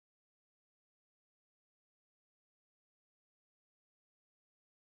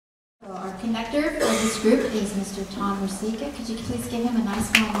Our conductor for this group is Mr. Tom Ruscica. Could you please give him a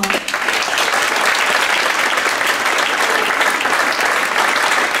nice warm welcome?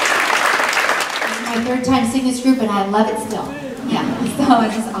 This is my third time singing this group, and I love it still. Yeah, so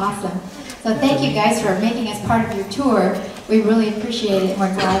it's just awesome. So thank you guys for making us part of your tour. We really appreciate it, and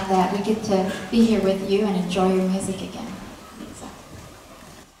we're glad that we get to be here with you and enjoy your music again.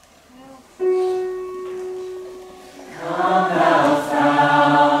 Come thou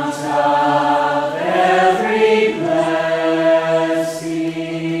fount of every blessing,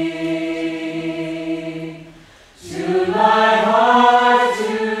 to thy heart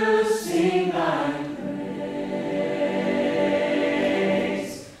to sing thy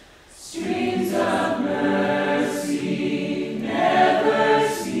praise. Streams of mercy never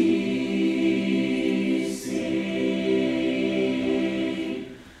ceasing.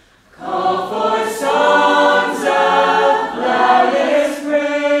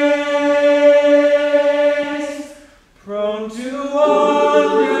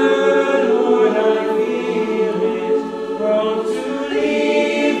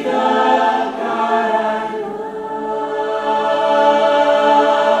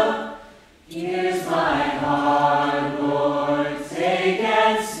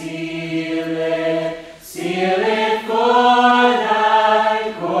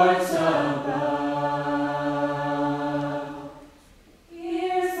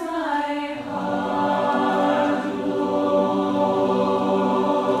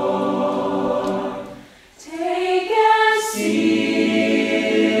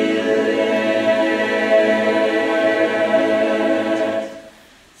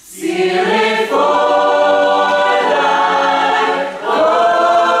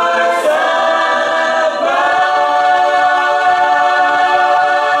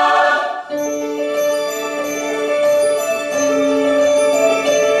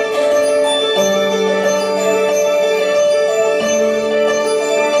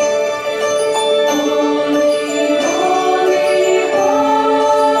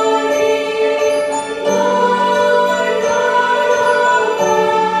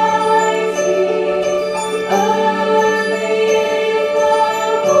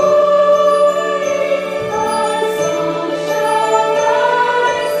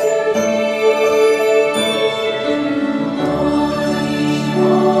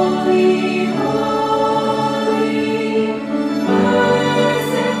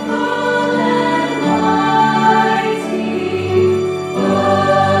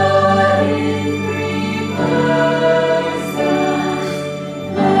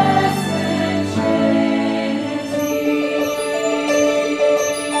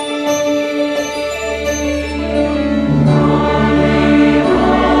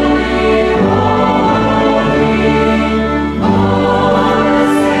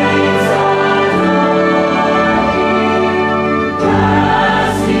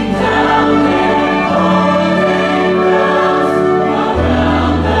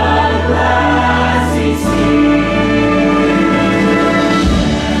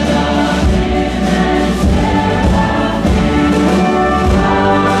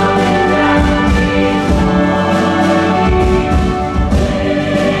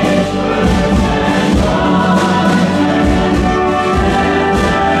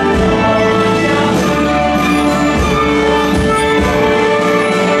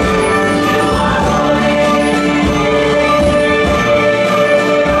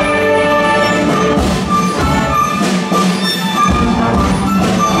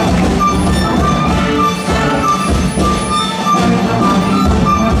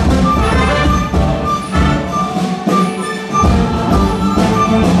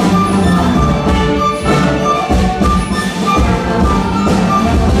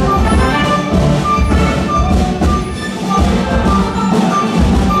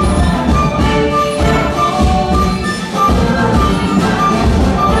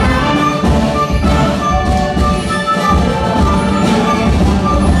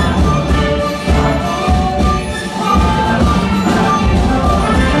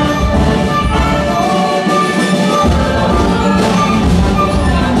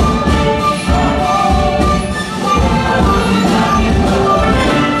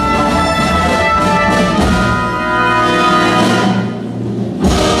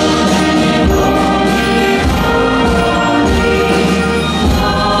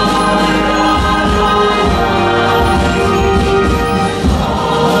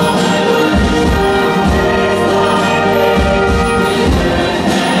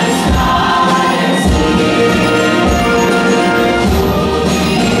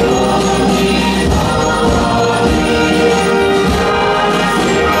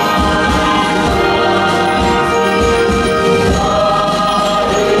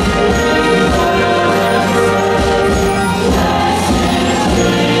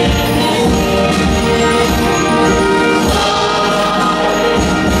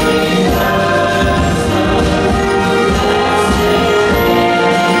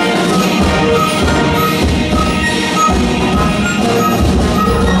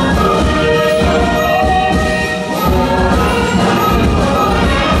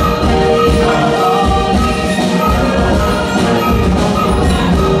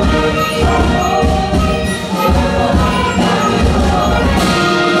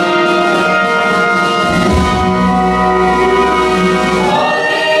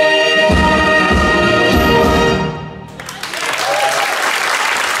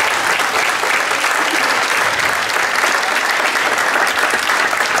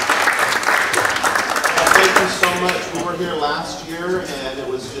 much. We were here last year, and it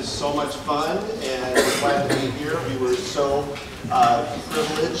was just so much fun, and we're glad to be here. We were so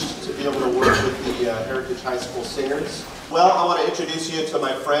privileged to be able to work with the Heritage High School singers. Well, I want to introduce you to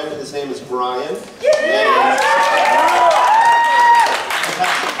my friend. His name is Brian. Do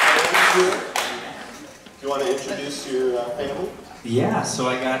you want to introduce your family? Yeah, so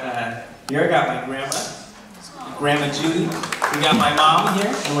I got, here I got my Grandma Judy, we got my mom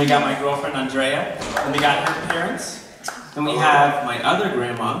here, and we got my girlfriend Andrea, and we got her parents, and we have my other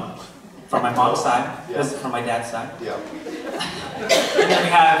grandma from my mom's side, this is from my dad's side. Yeah. And then we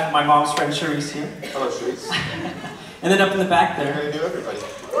have my mom's friend Charisse here. Hello, Charisse. And then up in the back there. How do you do, everybody?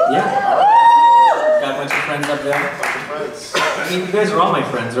 Yeah. Got a bunch of friends up there. A bunch of friends. I mean, you guys are all my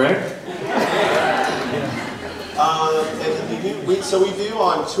friends, right? So we do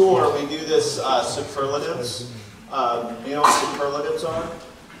on tour, we do this superlatives. You know what superlatives are?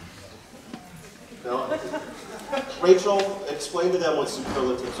 No? Rachel, explain to them what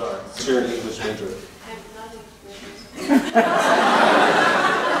superlatives are. You're an English major.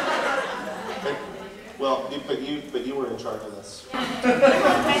 Well, but you were in charge of this.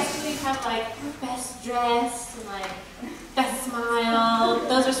 Basically, have like best dress and like best smile.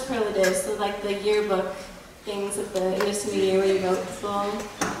 Those are superlatives. So like the yearbook things at the end of senior year where you vote full.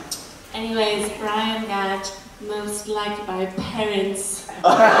 Anyways, Brian got most liked by parents. Most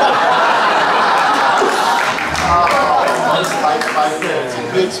liked by parents.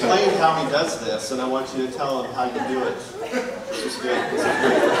 You explained how he does this, and I want you to tell him how you do it. This is good. This is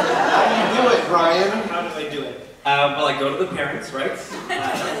great. How do you do it, Brian? How do I do it? Well, I go to the parents, right?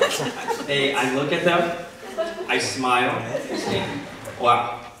 I look at them, I smile, I say,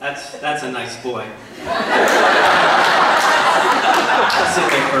 wow, that's a nice boy. I sit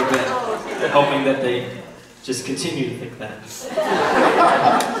there for a bit, hoping that they just continue to think that.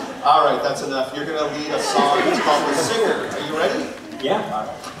 All right, that's enough. You're going to lead a song. It's called The Singer. Are you ready? Yeah. All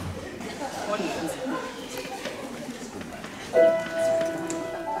right.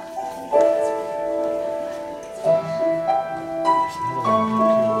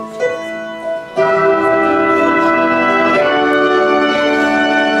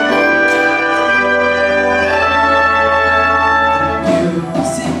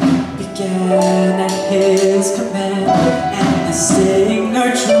 Singer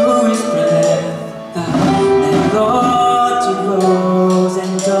drew his breath, the melody rose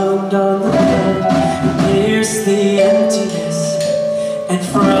and rose.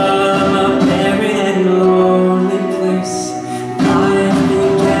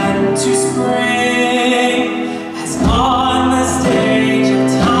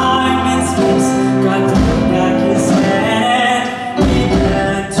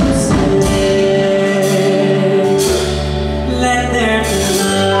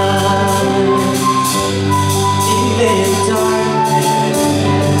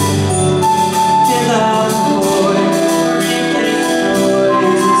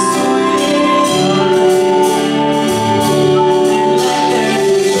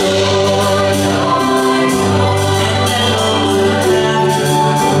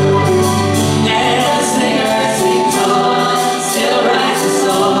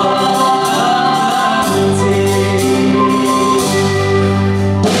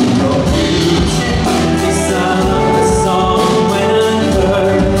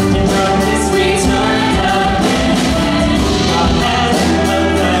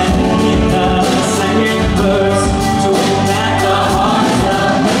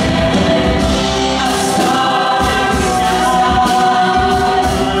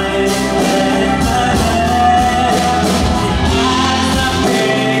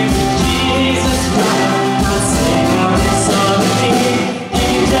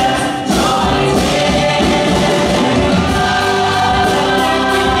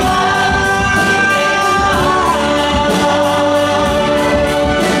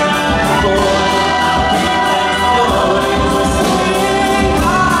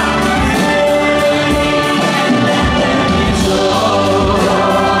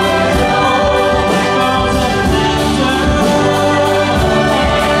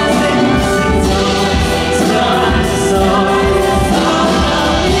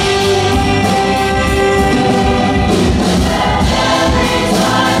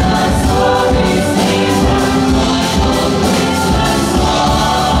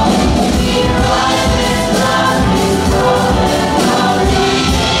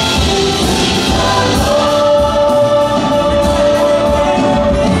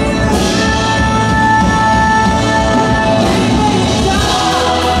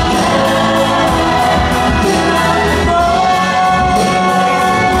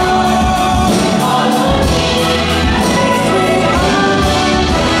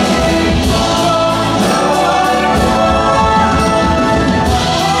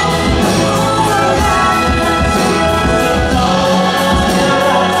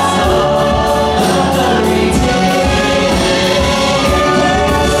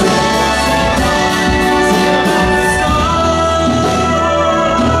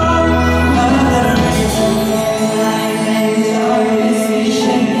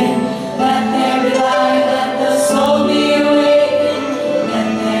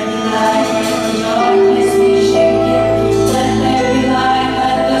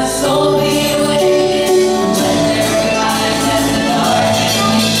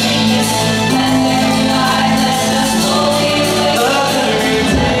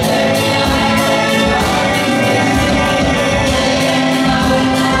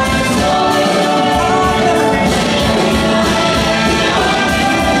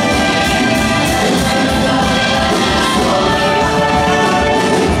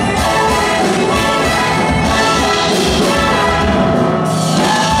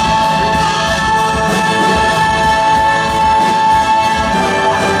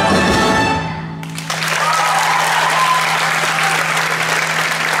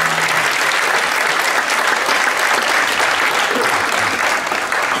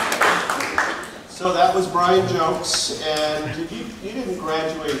 folks, and you didn't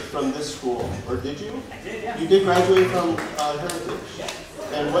graduate from this school, or did you? I did, yeah. You did graduate from Heritage? Yeah.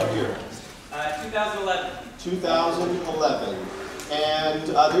 And what year? 2011. 2011. And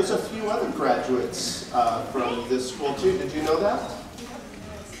there's a few other graduates from this school too. Did you know that?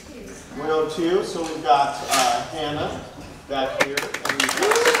 102. So we've got Hannah back here. And we've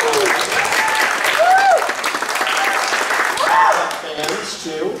got fans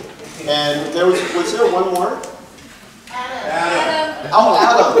too. And there was there one more? Adam. Oh,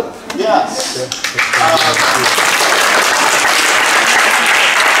 Adam. Yes.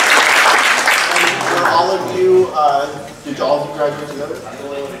 And all of you, did all of you graduate together?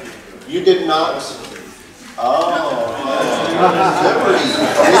 You did not. Oh, Liberty.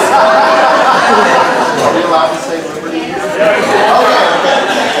 Are we allowed to say Liberty? Okay.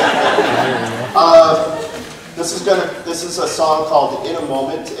 This is a song called "In a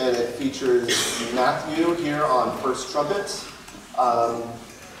Moment," and it features Matthew here on first trumpet. Are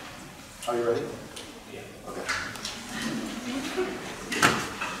you ready? Yeah. Okay.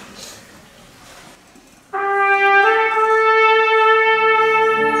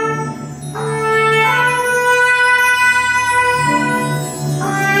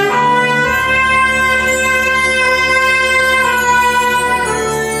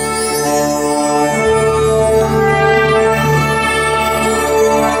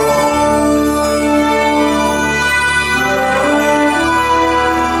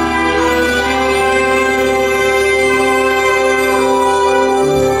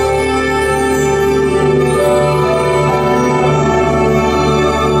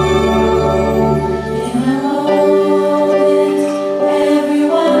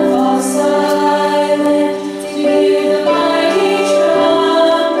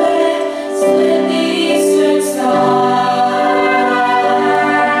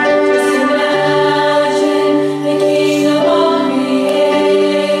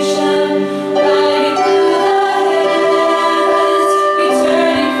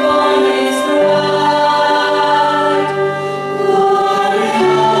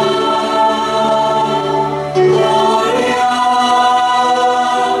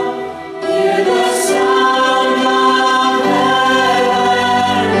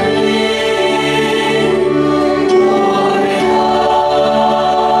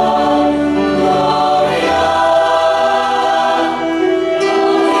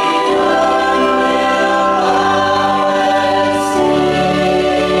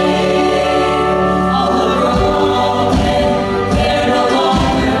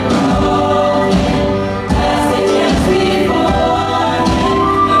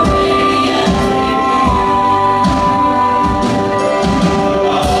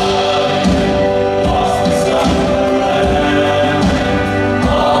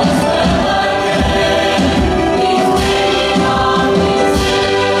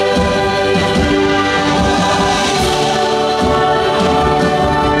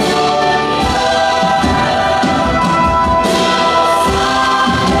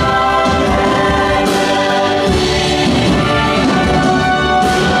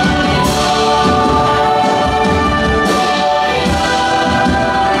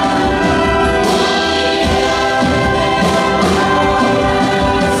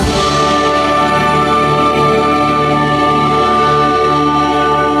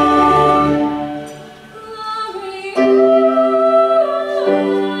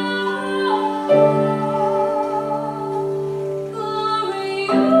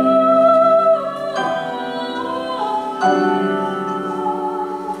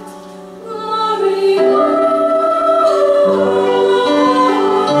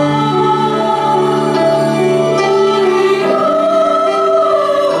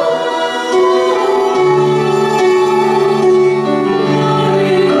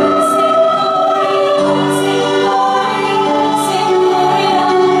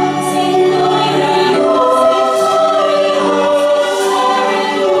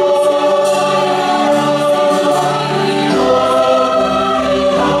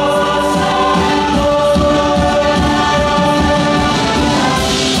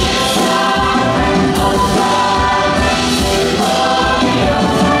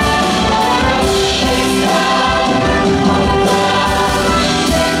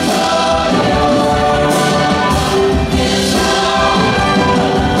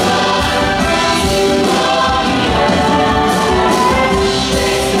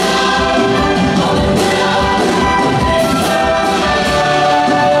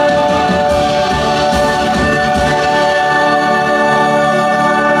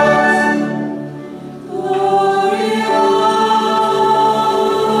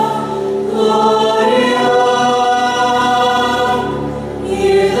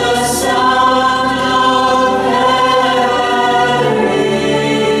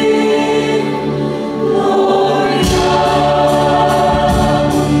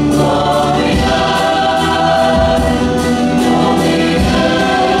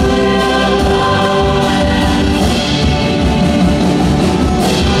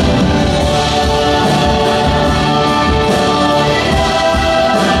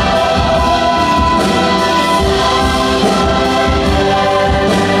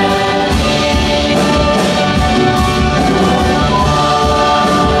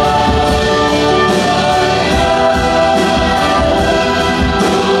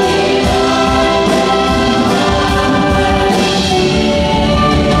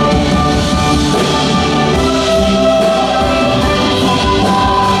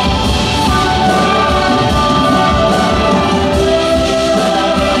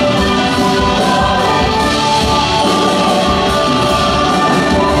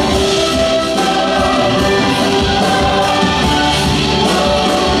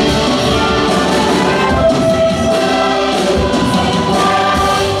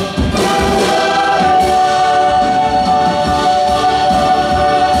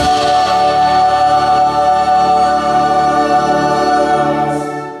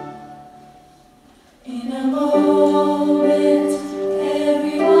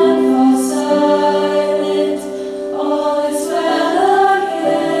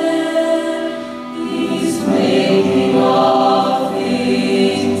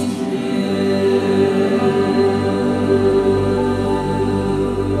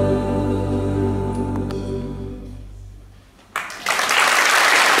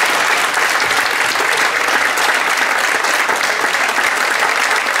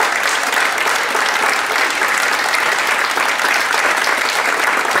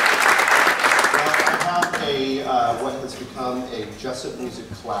 music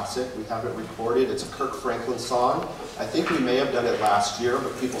classic. We have it recorded. It's a Kirk Franklin song. I think we may have done it last year,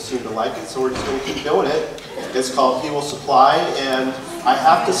 but people seem to like it, so we're just going to keep doing it. It's called He Will Supply, and I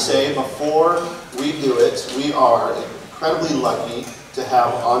have to say, before we do it, we are incredibly lucky to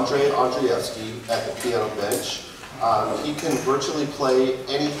have Andrei Andreevsky at the piano bench. He can virtually play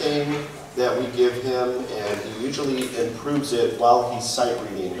anything that we give him, and he usually improves it while he's sight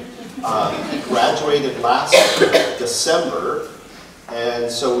reading. He graduated last December,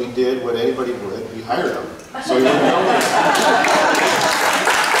 and so we did what anybody would, we hired him. So he wouldn't know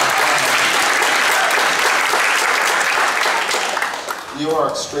You are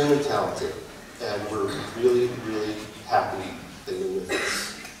extremely talented, and we're really, really happy that you're with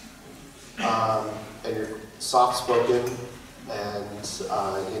us. And you're soft-spoken and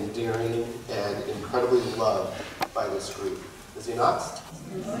endearing and incredibly loved by this group. Is he not?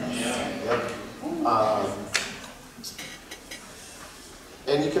 Yep.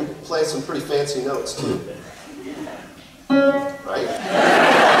 And you can play some pretty fancy notes too. Right?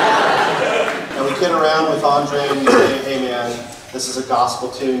 And we kid around with Andre and we say, hey man, this is a gospel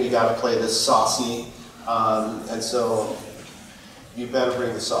tune, you gotta play this saucy. And so you better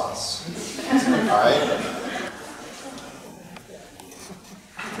bring the sauce. Alright?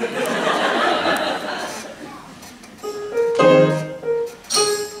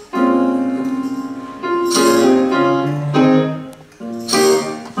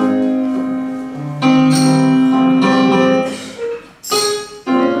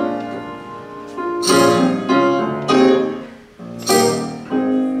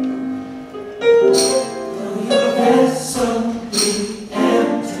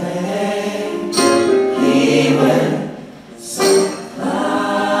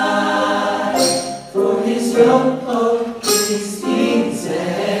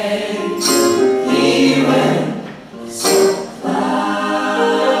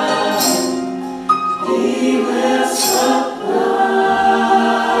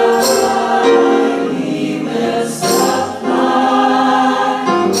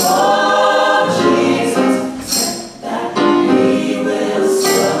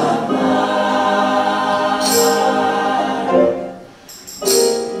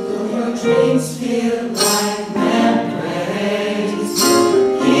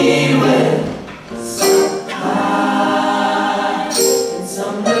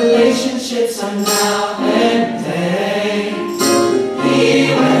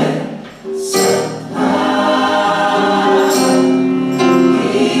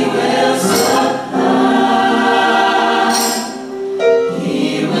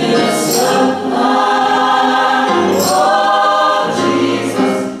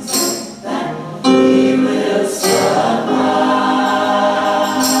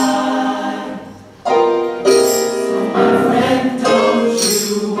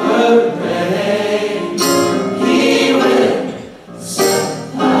 He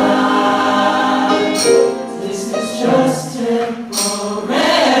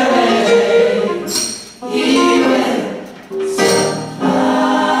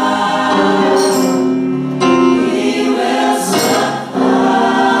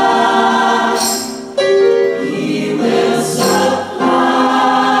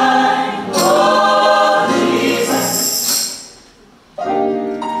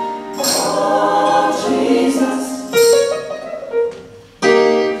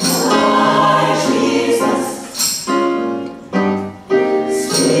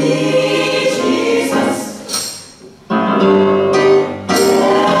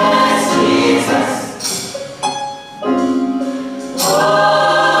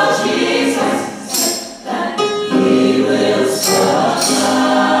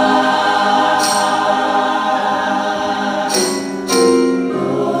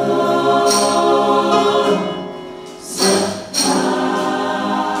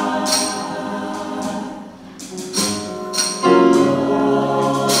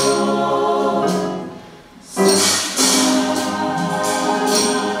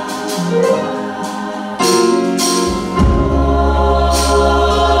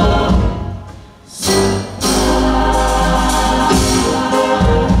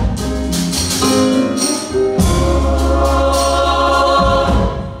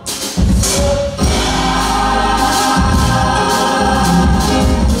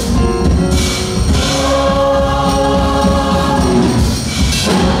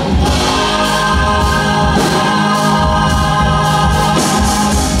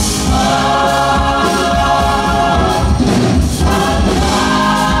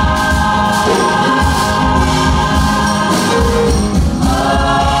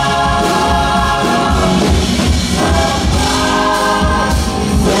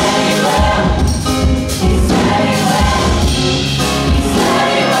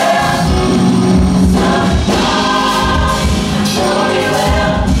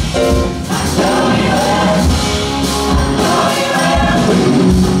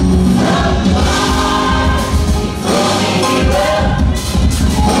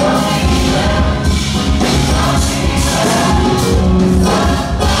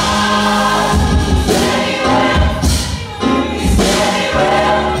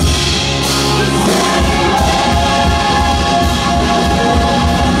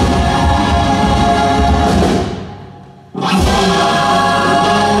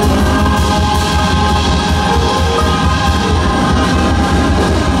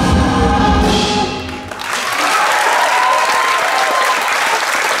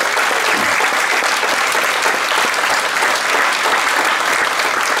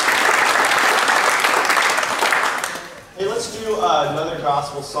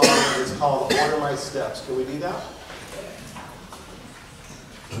gospel song. It's called Order My Steps. Can we do that?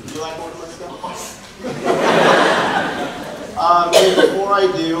 Do you like Order My Steps? And before I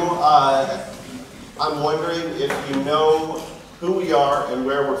do, I'm wondering if you know who we are and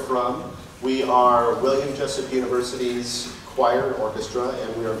where we're from. We are William Jessup University's Choir Orchestra,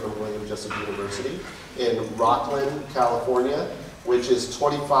 and we are from William Jessup University in Rocklin, California, which is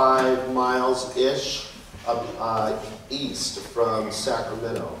 25 miles-ish east from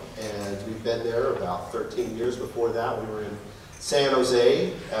Sacramento. And we've been there about 13 years. Before that, we were in San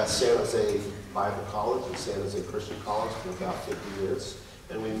Jose, San Jose Bible College and San Jose Christian College for about 50 years.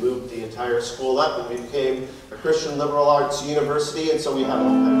 And we moved the entire school up and we became a Christian liberal arts university, and so we have a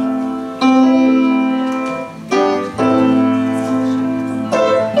whole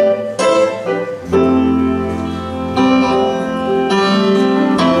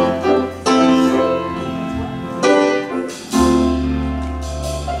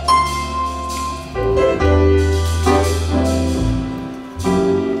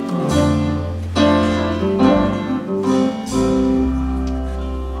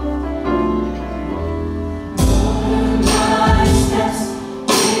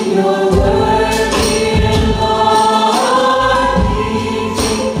Your word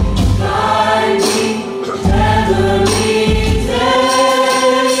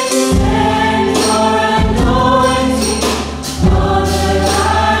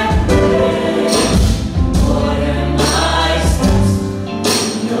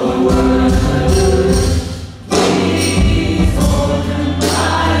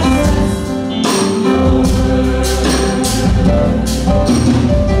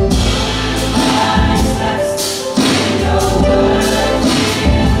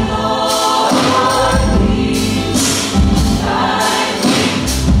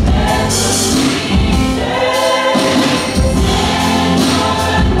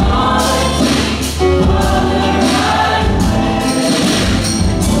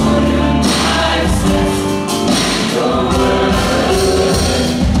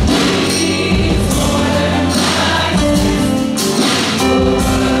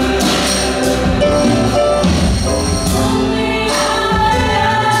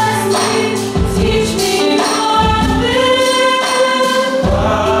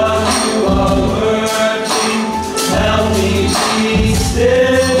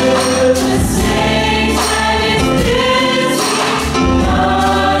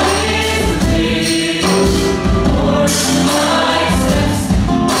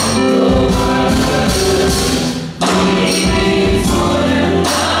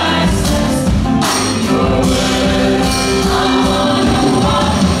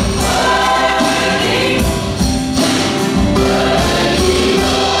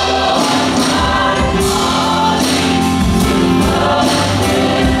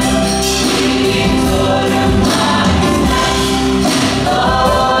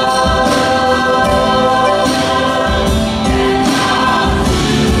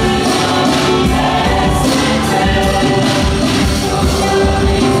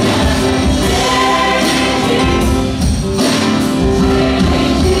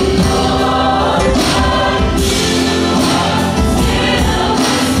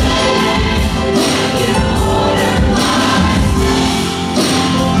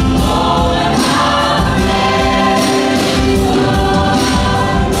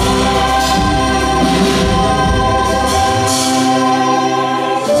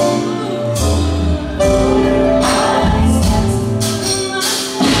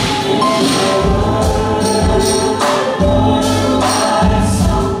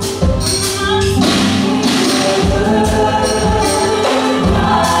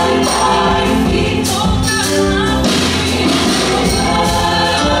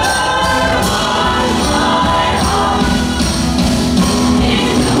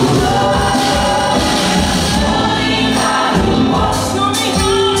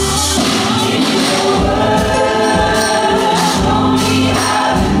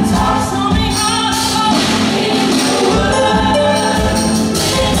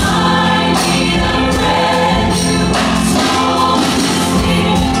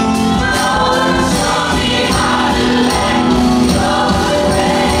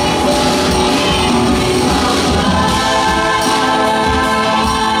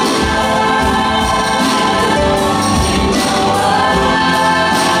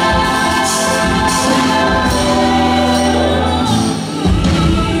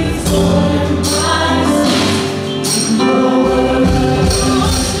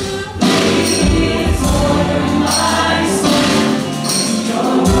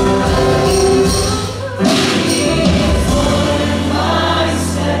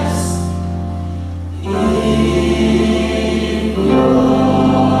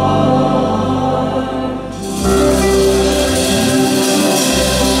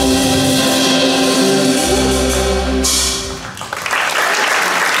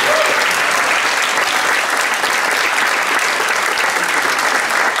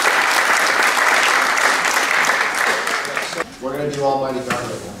to Almighty God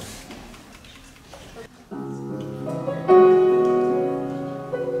right now.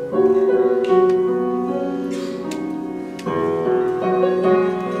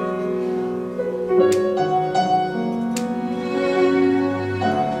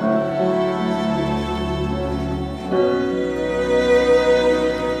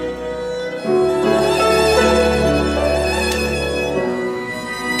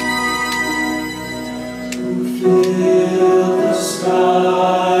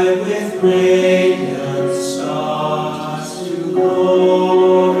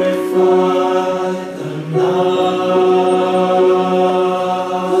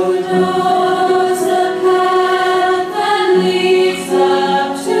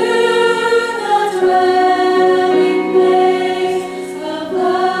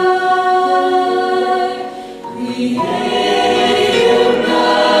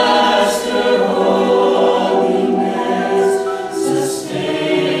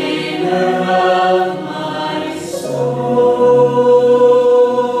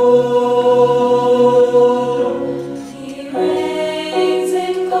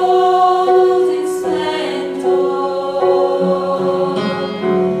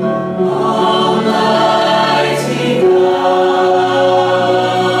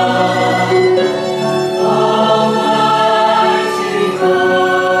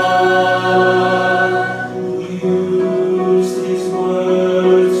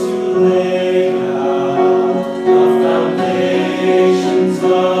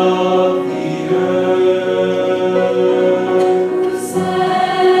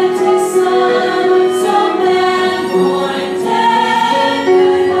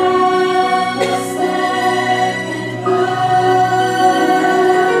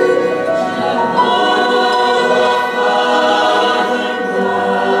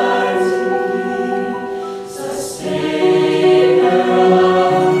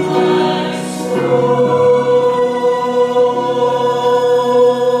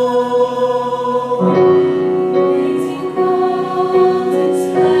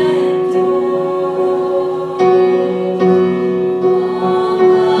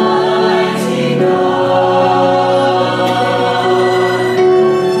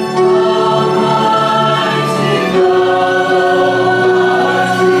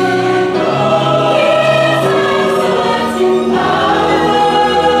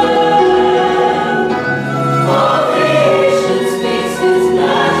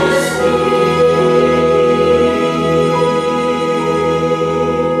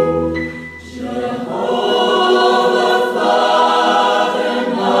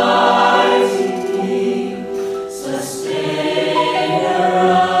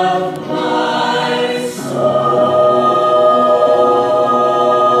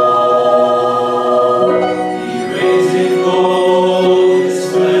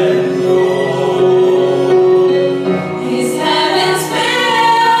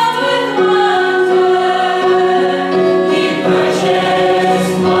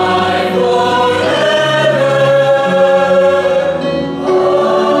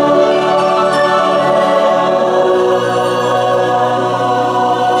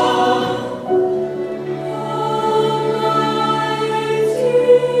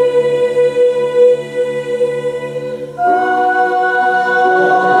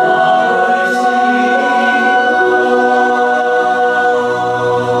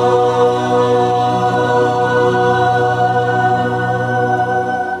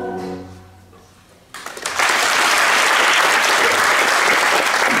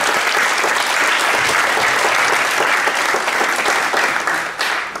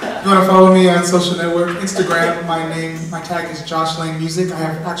 You want to follow me on social network, Instagram, my tag is Josh Lane Music. I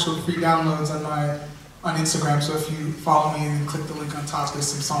have actual free downloads on Instagram, so if you follow me and then click the link on top, there's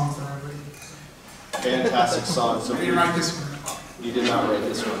some songs that I've written. Fantastic song. So I didn't write this one. You did not write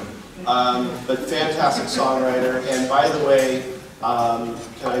this one. But fantastic songwriter. And by the way,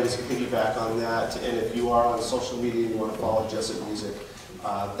 can I just piggyback on that? And if you are on social media and you want to follow Jessup Music,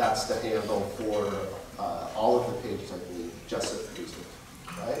 that's the handle for all of the pages, I believe. Jessup Music,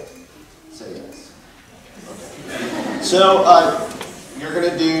 right? Say yes. Okay. So you're going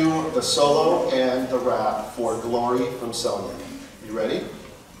to do the solo and the rap for Glory from Sonia. You ready?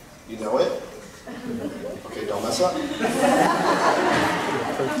 You know it? Okay, don't mess up.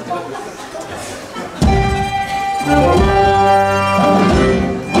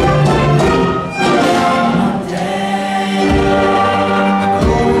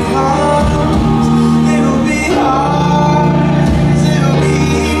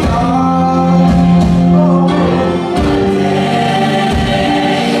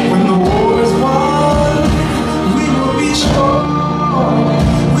 When the war is won, we will be strong.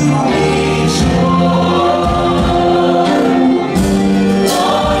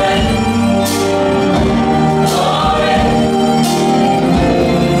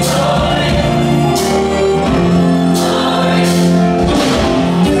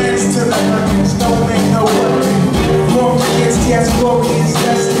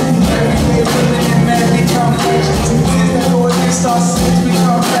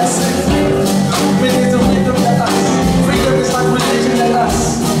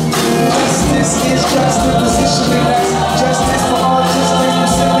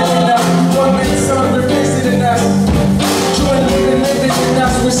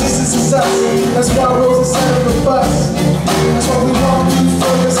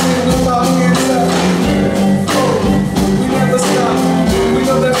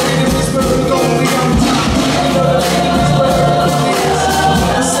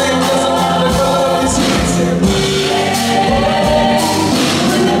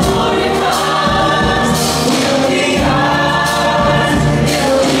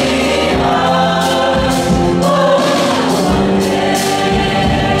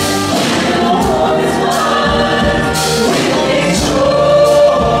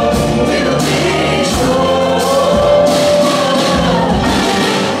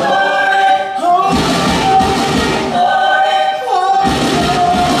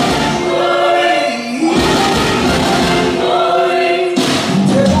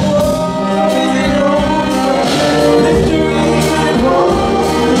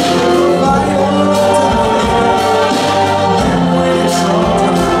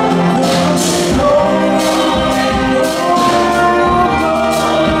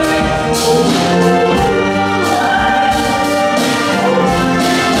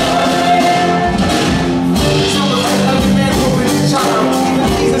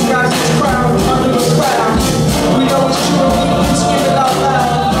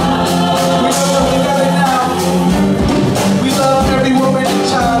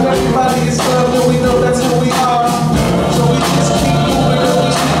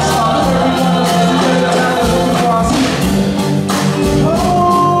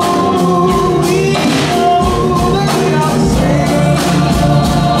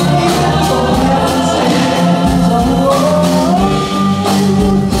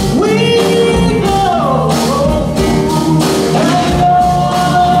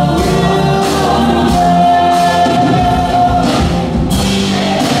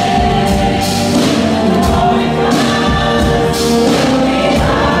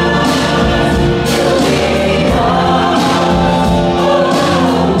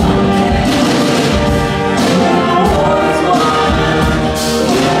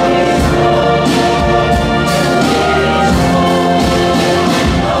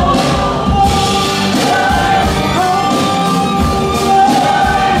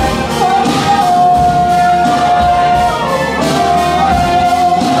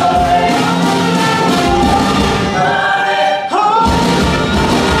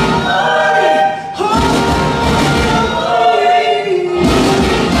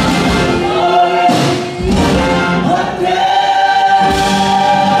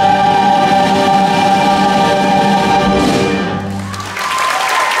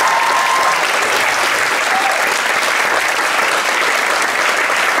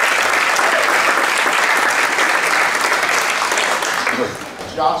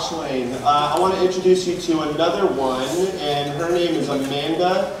 Josh Lane. I want to introduce you to another one, and her name is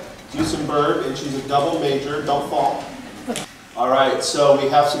Amanda Duesenberg, and she's a double major. Don't fall. All right, so we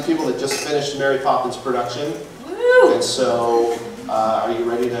have some people that just finished Mary Poppins production. Woo! And so, are you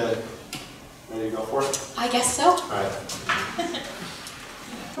ready to go for it? I guess so. All right.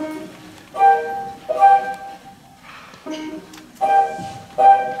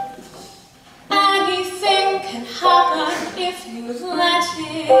 Anything can happen if you let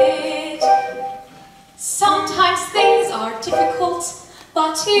it. Sometimes things are difficult,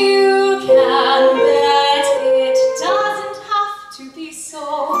 but you can bet it doesn't have to be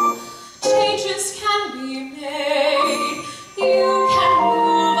so. Changes can be made. You can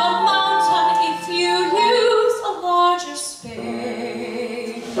move a mountain if you use a larger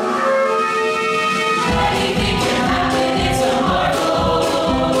spade. Anything can happen, it's a marvel.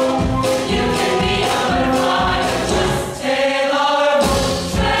 You can be a butterfly or just Taylor.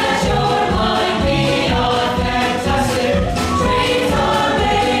 Stretch your mind beyond fantastic. Dreams are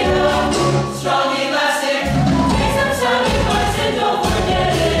made of strong elastic. Take some time to bust and don't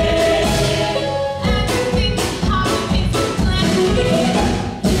forget it. Anything can happen if you plan to be.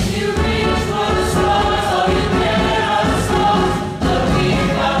 If you reach for the stars, all you get are the stars. But we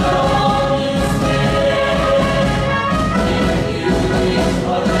got the whole spirit. If you reach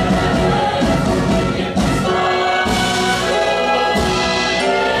for the heavens, you get to fly.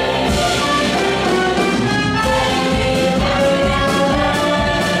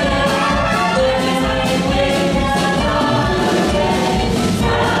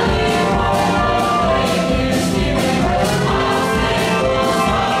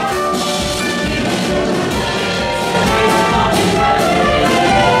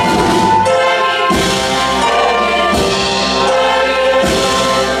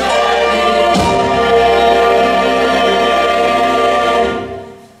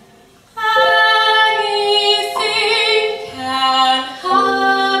 Anything can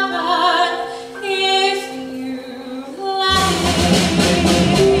happen if you let it.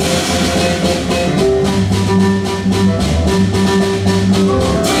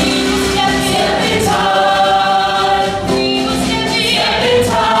 We will step in time. We will step in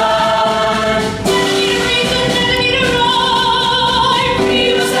time. Never need a reason, never need a rhyme. We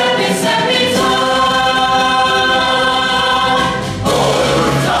will step in time.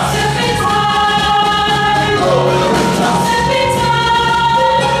 Step in time. Step in time.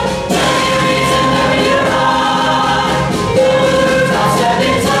 Never need a reason, never need a rhyme. Step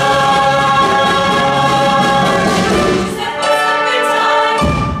in time. Step in time.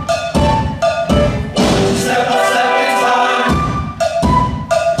 Step in time.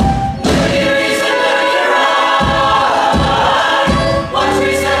 Never need a reason, never need a rhyme. Watch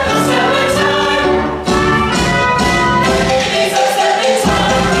me step in time. Please step in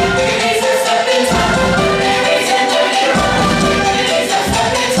time. Please step in time. Never need a reason, never need a rhyme. Please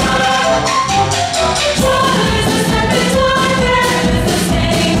step in time. One is a step in time, there is the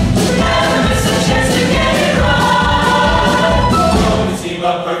same. Never miss a chance to get it right. Don't seem a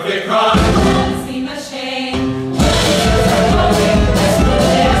perfect crime. Don't seem a shame. When the years are going as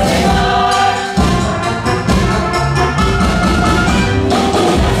smoothly as they are.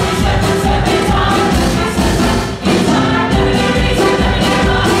 Step in time. Never need a reason, never need a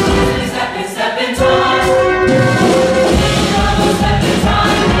rhyme. Step in time. Double step in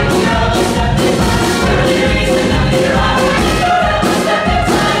time. Double step in time. Never need a reason, never need a rhyme. Double step in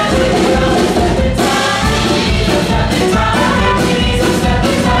time. Double step in time. Step in time. Please step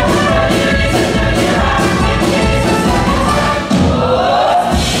in time. Never need a reason, never need a rhyme. Please step in time.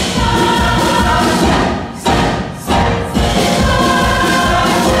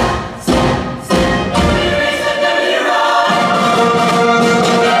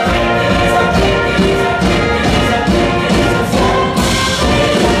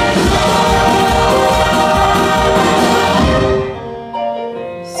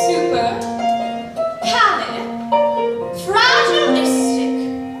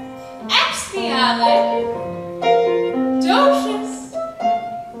 Supercalifragilisticexpialidocious.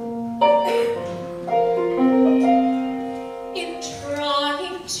 In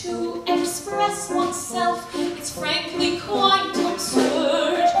trying to express oneself, it's frankly quite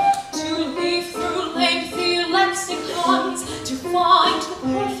absurd to leaf through lengthy lexicons to find the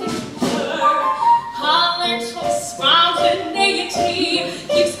perfect word. A little spontaneity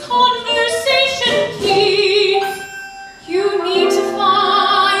keeps conversation key. You need to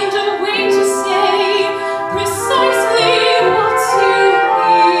find a way to say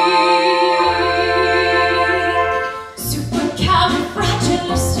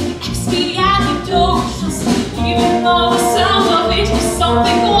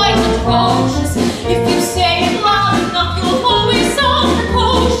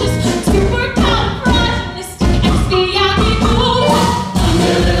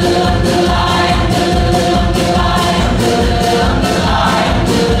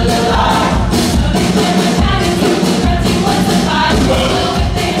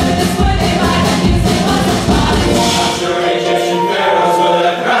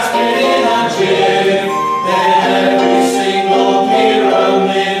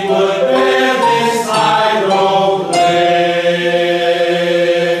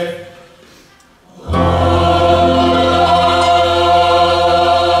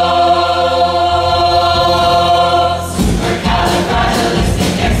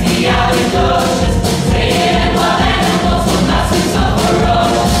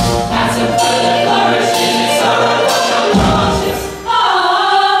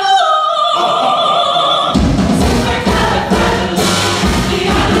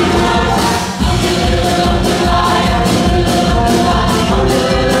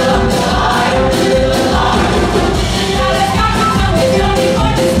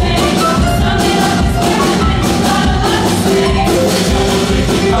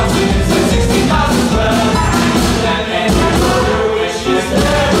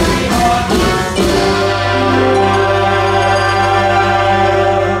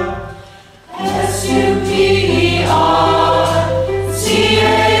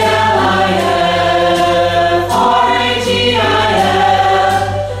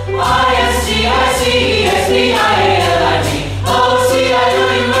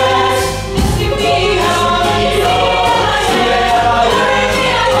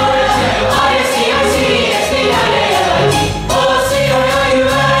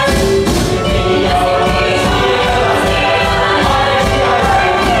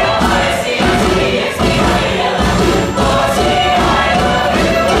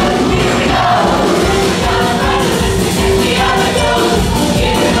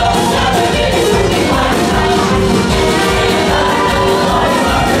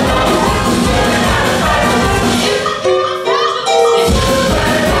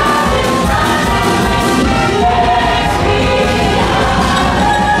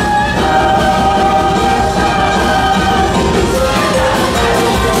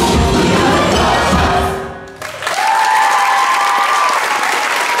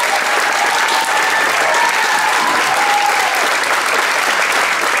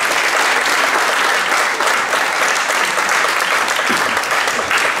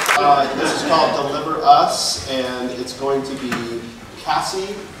This is called Deliver Us, and it's going to be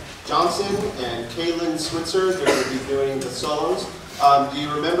Cassie Johnson and Kaylin Switzer. They're going to be doing the solos. Do you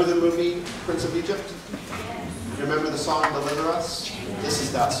remember the movie Prince of Egypt? Do you remember the song Deliver Us? This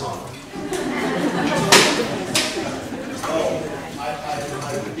is that song. Oh,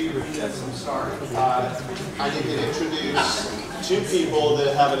 I would be remiss, I'm sorry. I need to introduce two people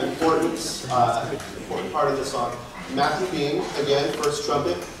that have an important part of the song. Matthew Bean, again, first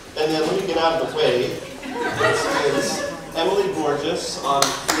trumpet, and then let me get out of the way. This is Emily Borges on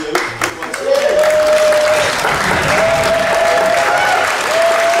flute.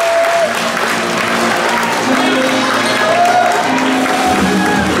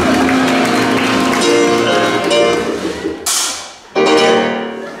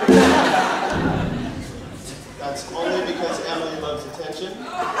 That's only because Emily loves attention.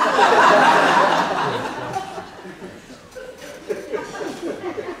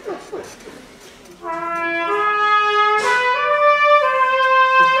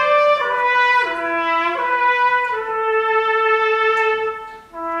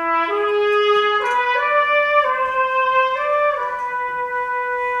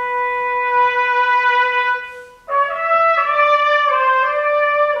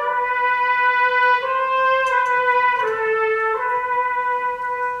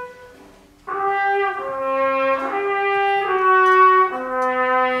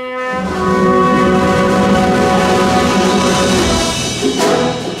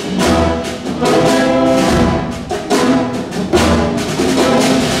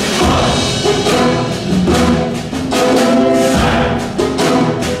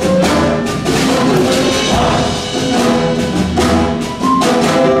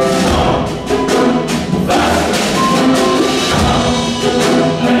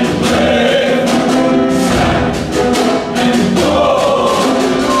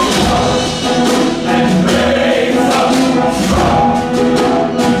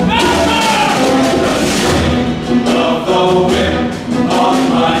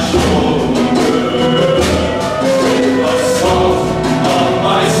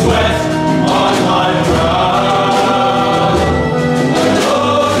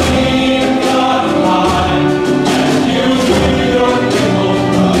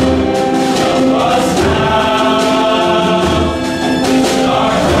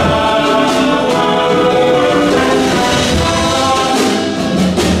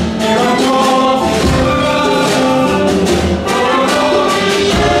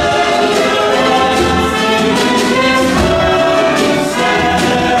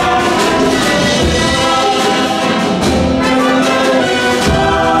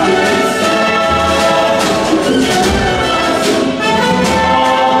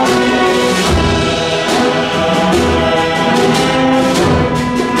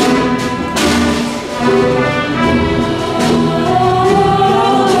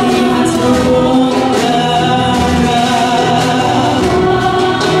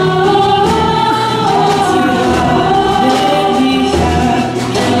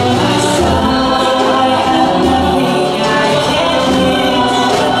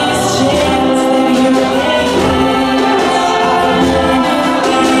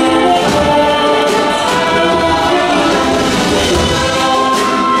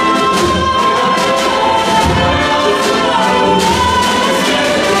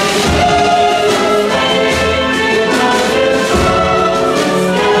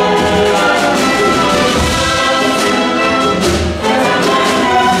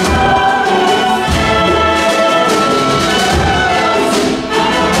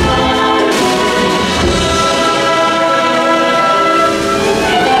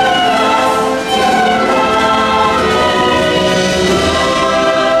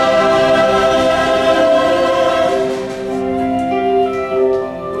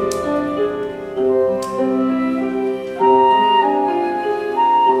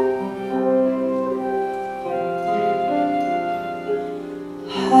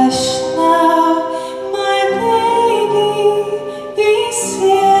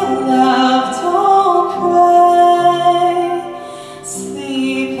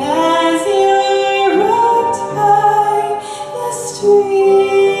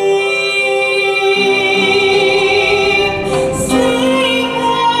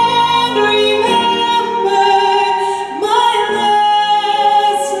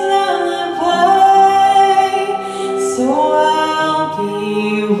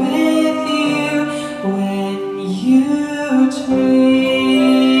 With you when you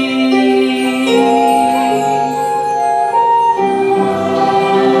dream.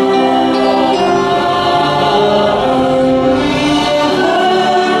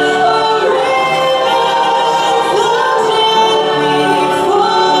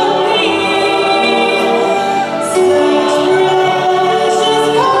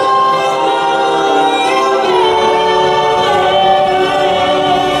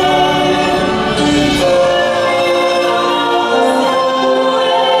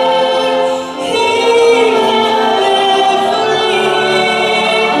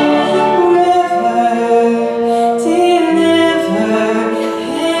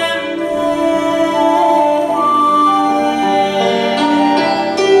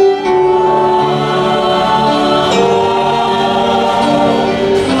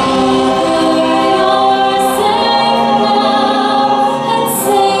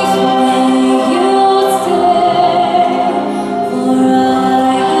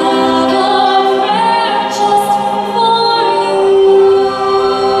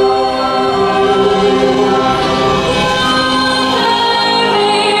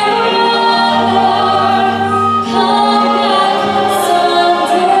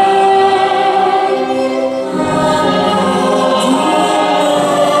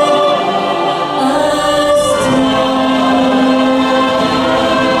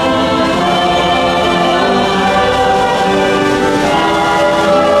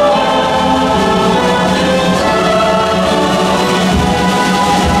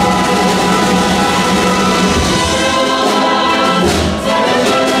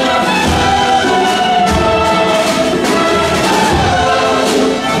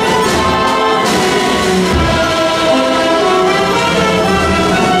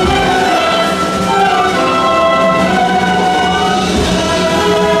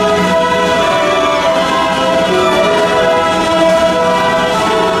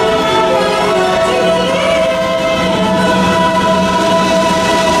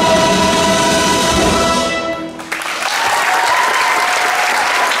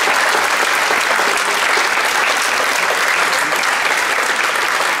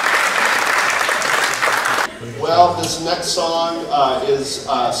 out. This next song is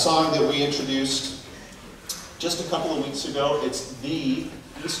a song that we introduced just a couple of weeks ago. It's the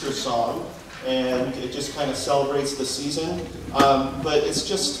Easter song, and it just kind of celebrates the season. But it's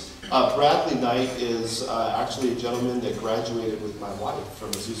just, Bradley Knight is actually a gentleman that graduated with my wife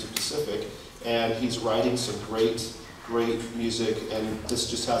from Azusa Pacific, and he's writing some great music, and this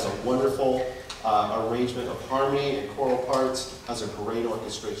just has a wonderful arrangement of harmony and choral parts, has a great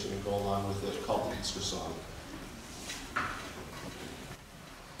orchestration to go along with it, called the Easter Song.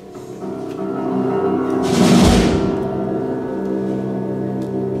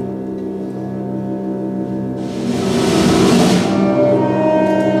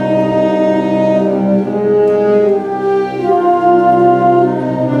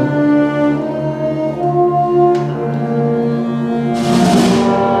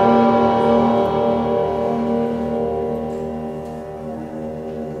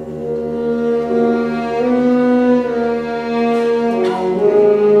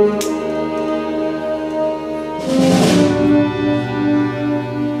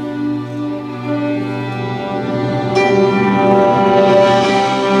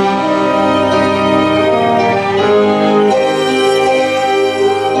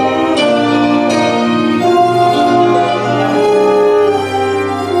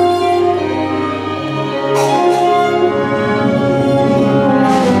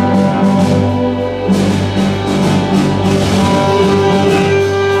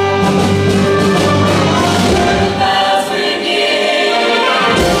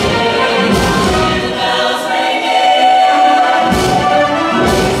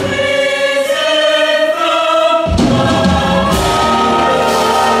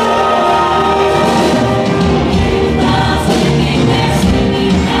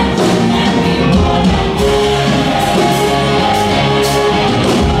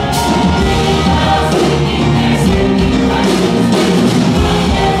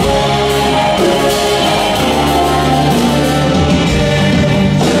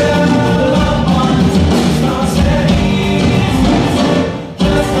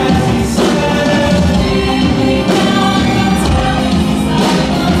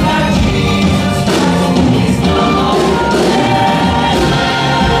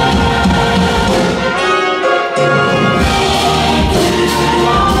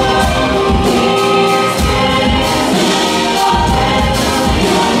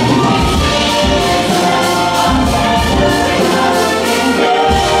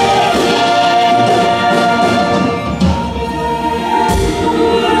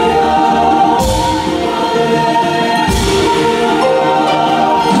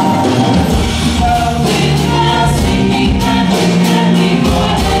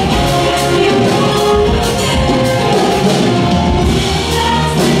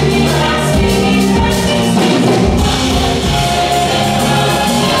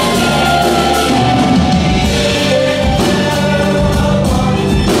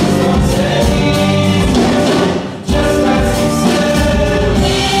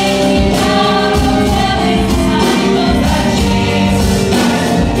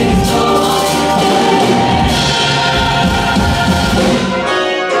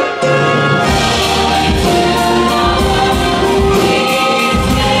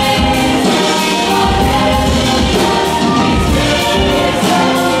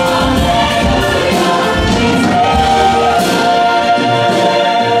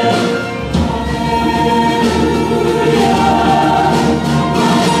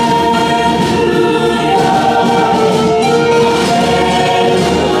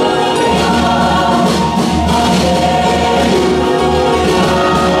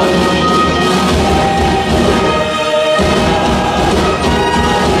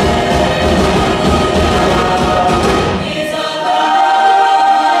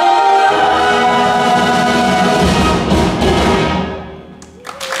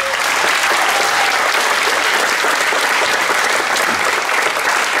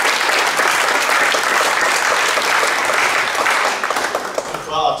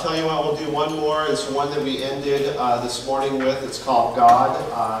 It's one that we ended this morning with. It's called God.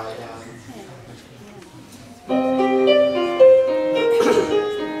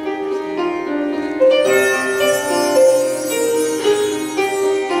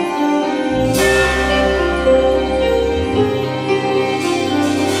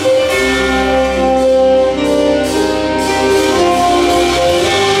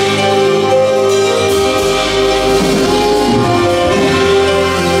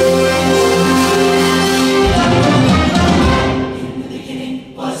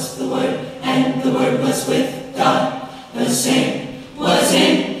 The same was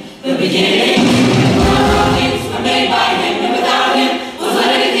in the beginning.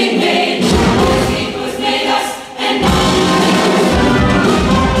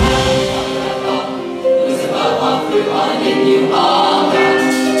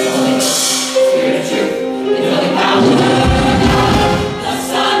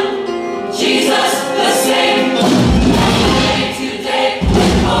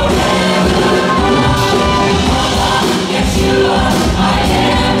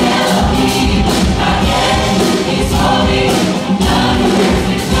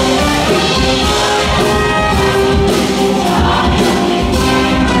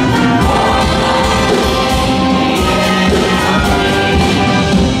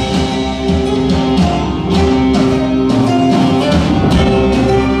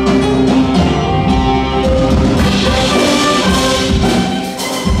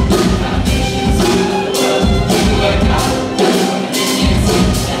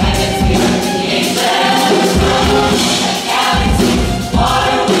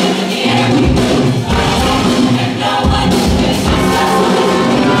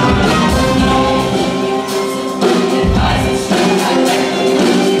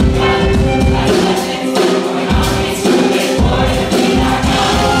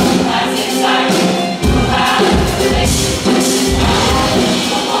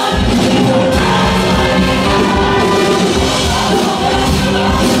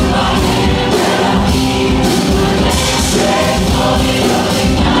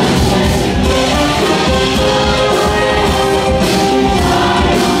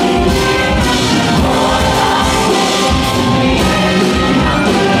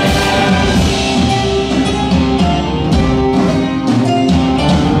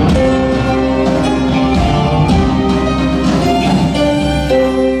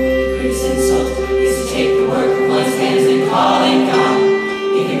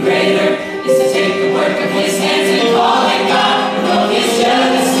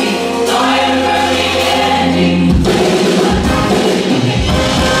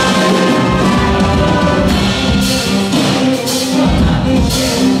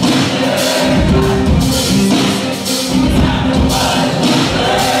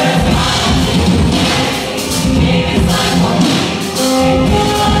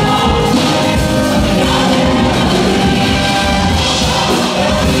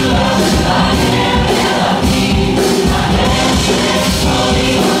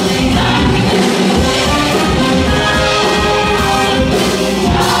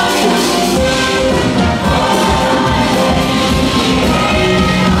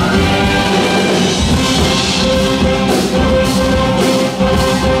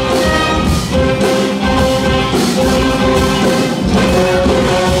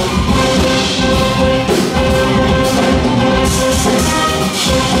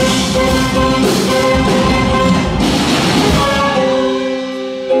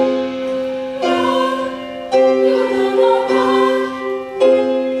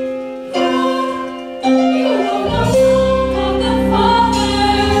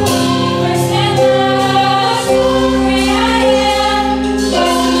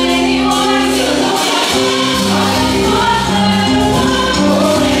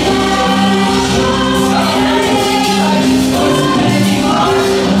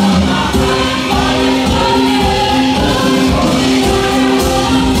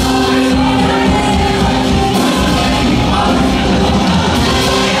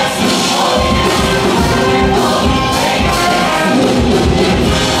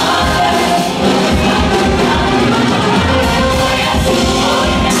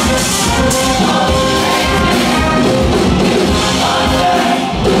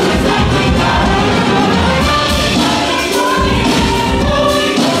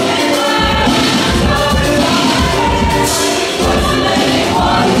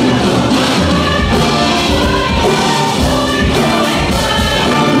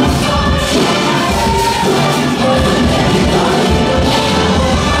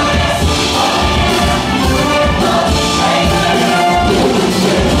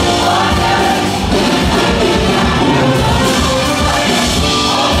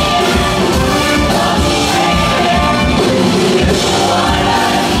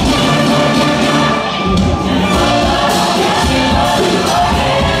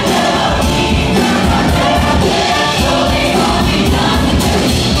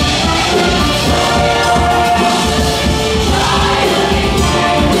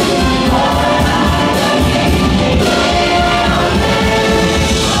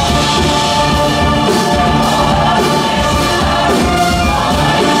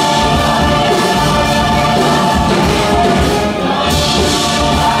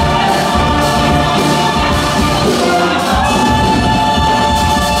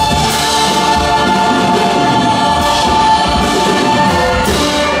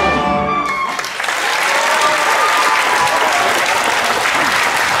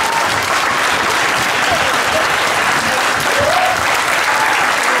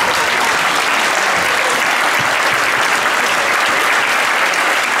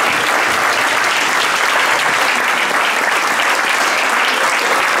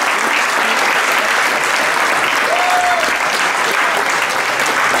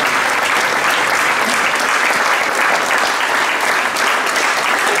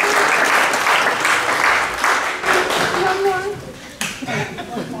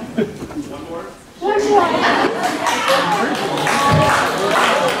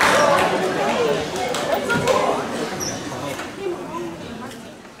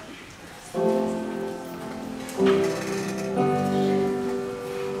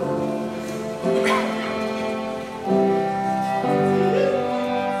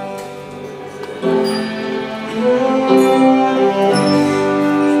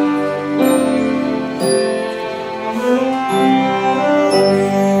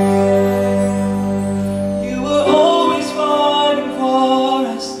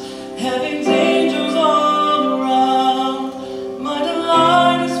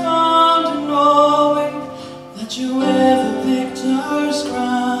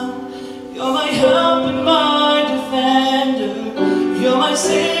 my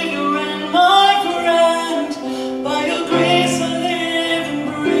Savior and my friend. By your grace I live and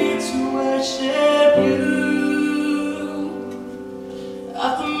breathe to worship you.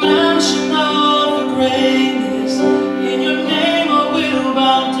 At the mansion of the great